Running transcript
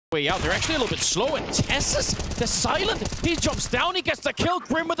way out. They're actually a little bit slow, and Tessus, the silent, he jumps down, he gets the kill.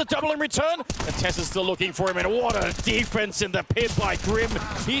 Grim with the double in return, and Tessus still looking for him, and what a defense in the pit by Grim.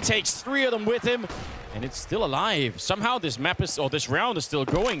 He takes 3 of them with him, and it's still alive. Somehow this map is, or this round is still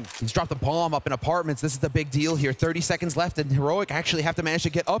going. He's dropped a bomb up in apartments. This is the big deal here. 30 seconds left, and Heroic actually have to manage to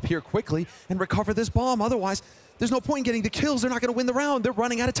get up here quickly and recover this bomb. Otherwise, there's no point in getting the kills. They're not going to win the round. They're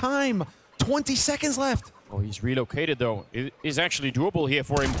running out of time. 20 seconds left. Oh, he's relocated, though. It is actually doable here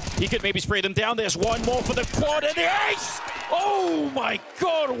for him. He could maybe spray them down. There's one more for the quad, and the ace! Oh my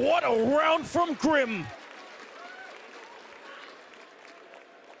god, what a round from Grim!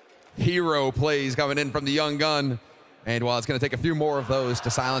 Hero plays coming in from the young gun. And while it's going to take a few more of those to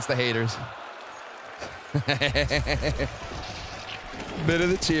silence the haters. Bit of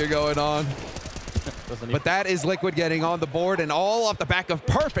the cheer going on. But that is Liquid getting on the board, and all off the back of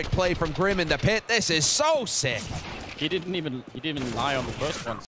perfect play from Grim in the pit. This is so sick. He didn't even lie on the first one.